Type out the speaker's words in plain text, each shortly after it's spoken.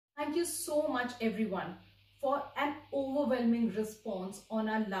Thank you so much everyone for an overwhelming response on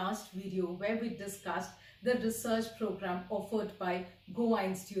our last video where we discussed the research program offered by Goa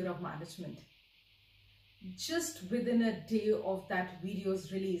Institute of Management. Just within a day of that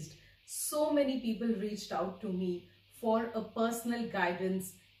video's released, so many people reached out to me for a personal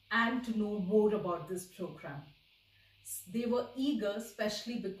guidance and to know more about this program. They were eager,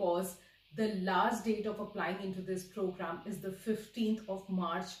 especially because the last date of applying into this program is the 15th of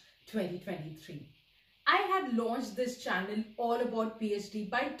March 2023. I had launched this channel all about PhD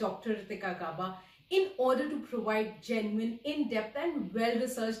by Dr. Ritika Gauba in order to provide genuine, in-depth and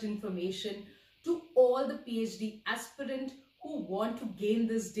well-researched information to all the PhD aspirants who want to gain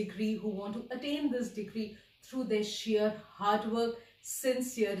this degree, who want to attain this degree through their sheer hard work,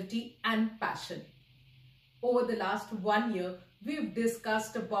 sincerity and passion. Over the last 1 year, we've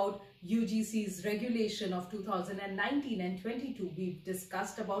discussed about UGC's regulation of 2019 and 22. We've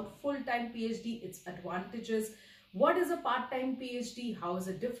discussed about full-time PhD, its advantages, what is a part-time PhD, how is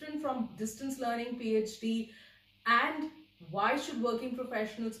it different from distance learning PhD, and why should working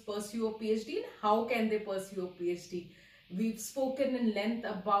professionals pursue a PhD and how can they pursue a PhD. We've spoken in length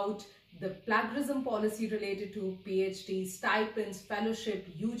about the plagiarism policy related to PhD, stipends, fellowship,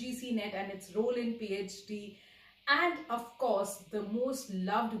 UGC NET and its role in PhD. And of course, the most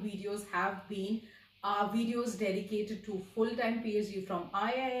loved videos have been our videos dedicated to full-time PhD from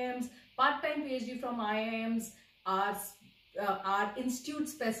IIMs, part-time PhD from IIMs, our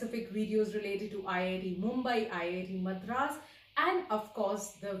institute-specific videos related to IIT Mumbai, IIT Madras, and of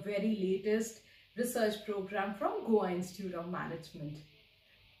course, the very latest research program from Goa Institute of Management.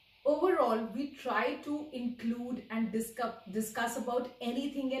 Overall, we try to include and discuss about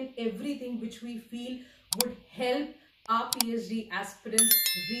anything and everything which we feel would help our PhD aspirants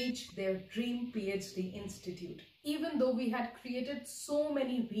reach their dream PhD institute. Even though we had created so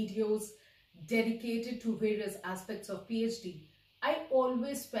many videos dedicated to various aspects of PhD, I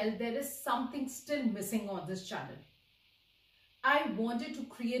always felt there is something still missing on this channel. I wanted to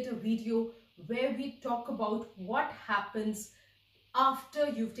create a video where we talk about what happens after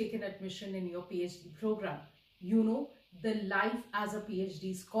you've taken admission in your PhD program. You know, the life as a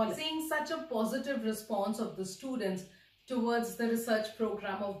PhD scholar. Seeing such a positive response of the students towards the research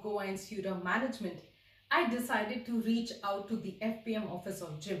program of Goa Institute of Management, I decided to reach out to the FPM office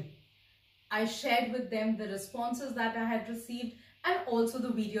of GIM. I shared with them the responses that I had received and also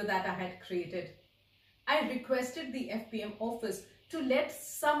the video that I had created. I requested the FPM office to let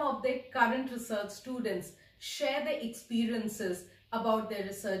some of their current research students share their experiences about their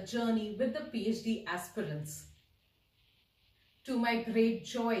research journey with the PhD aspirants. To my great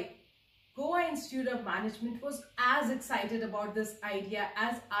joy, Goa Institute of Management was as excited about this idea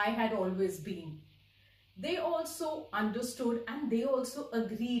as I had always been. They also understood and they also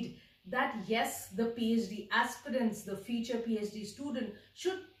agreed that yes, the PhD aspirants, the future PhD student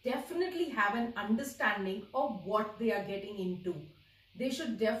should definitely have an understanding of what they are getting into. They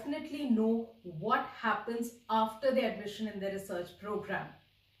should definitely know what happens after the admission in the research program.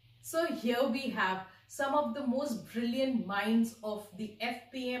 So here we have some of the most brilliant minds of the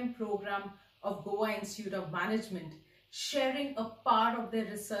FPM program of Goa Institute of Management sharing a part of their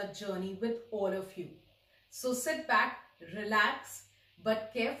research journey with all of you. So sit back, relax,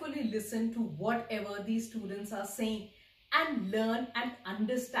 but carefully listen to whatever these students are saying and learn and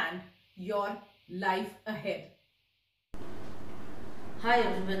understand your life ahead. Hi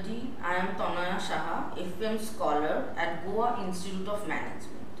everybody, I am Tanaya Shaha, FPM scholar at Goa Institute of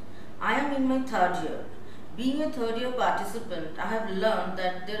Management. I am in my 3rd year. Being a 3rd year participant, I have learned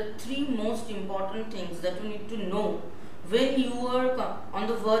that there are 3 most important things that you need to know when you are on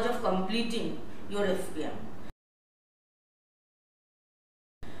the verge of completing your FPM.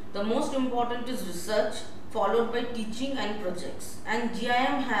 The most important is research, followed by teaching and projects. And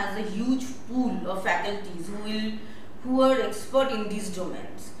GIM has a huge pool of faculties who are expert in these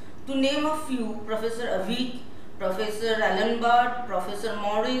domains. To name a few, Professor Avik, Professor Alan Bard, Professor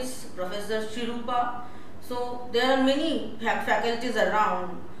Morris, Professor Shirupa. So there are many faculties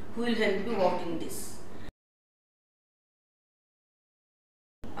around who will help you out in this.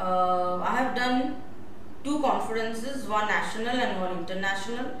 I have done 2 conferences, one national and one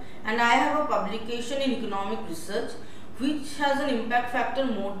international, and I have a publication in economic research which has an impact factor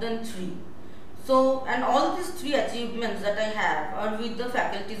more than 3. So, and all these 3 achievements that I have are with the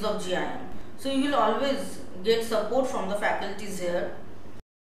faculties of GIM. So you will always get support from the faculties here.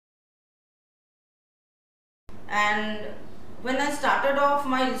 And when I started off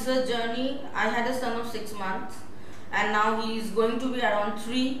my research journey, I had a son of 6 months and now he is going to be around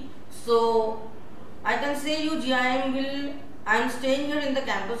 3. So I can say you GIM will I am staying here in the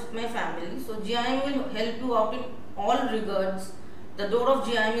campus with my family, so GIM will help you out in all regards. The door of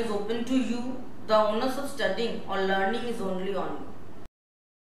GIM is open to you. The onus of studying or learning is only on you.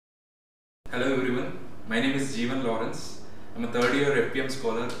 Hello everyone, my name is Jeevan Lawrence. I'm a third year FPM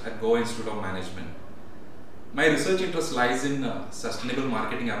scholar at Goa Institute of Management. My research interest lies in sustainable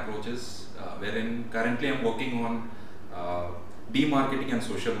marketing approaches, wherein currently I'm working on demarketing and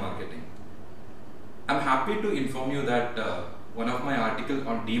social marketing. I'm happy to inform you that one of my articles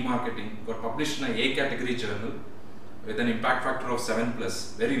on demarketing got published in an A category journal with an impact factor of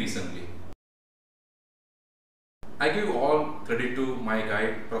 7+ very recently. I give all credit to my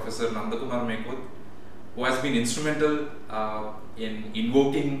guide, Professor Nandakumar Mekut, who has been instrumental in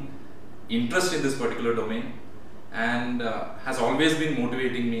invoking interest in this particular domain and has always been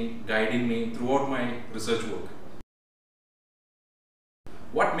motivating me, guiding me throughout my research work.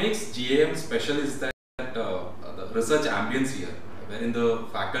 What makes GAM special is that the research ambience here, wherein the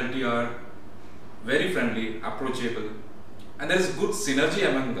faculty are very friendly, approachable, and there is good synergy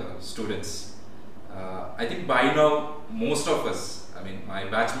among the students. I think by now most of us, I mean my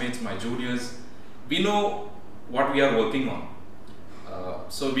batchmates, my juniors, we know what we are working on.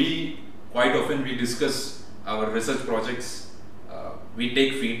 So we quite often we discuss our research projects, we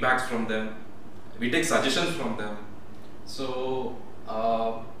take feedbacks from them, we take suggestions from them. So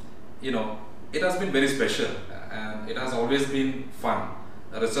it has been very special and it has always been fun.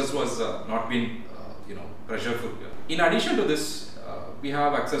 The research was not been pressureful. In addition to this, we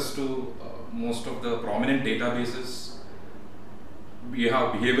have access to most of the prominent databases. We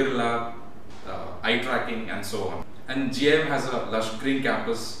have behavioral lab, eye tracking, and so on. And GIM has a lush green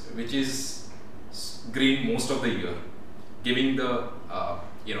campus which is green most of the year, giving the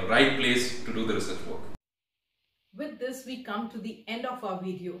right place to do the research work. With this, we come to the end of our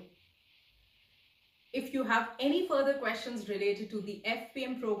video. If you have any further questions related to the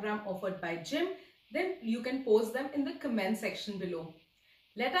FPM program offered by GIM, then you can post them in the comment section below.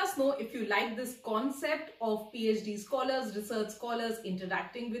 Let us know if you like this concept of PhD scholars, research scholars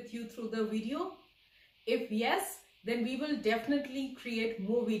interacting with you through the video. If yes, then we will definitely create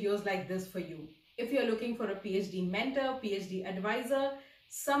more videos like this for you. If you are looking for a PhD mentor, PhD advisor,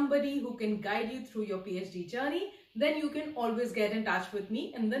 somebody who can guide you through your PhD journey, then you can always get in touch with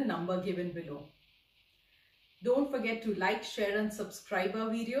me in the number given below. Don't forget to like, share and subscribe our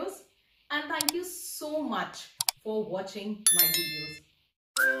videos. And thank you so much for watching my videos.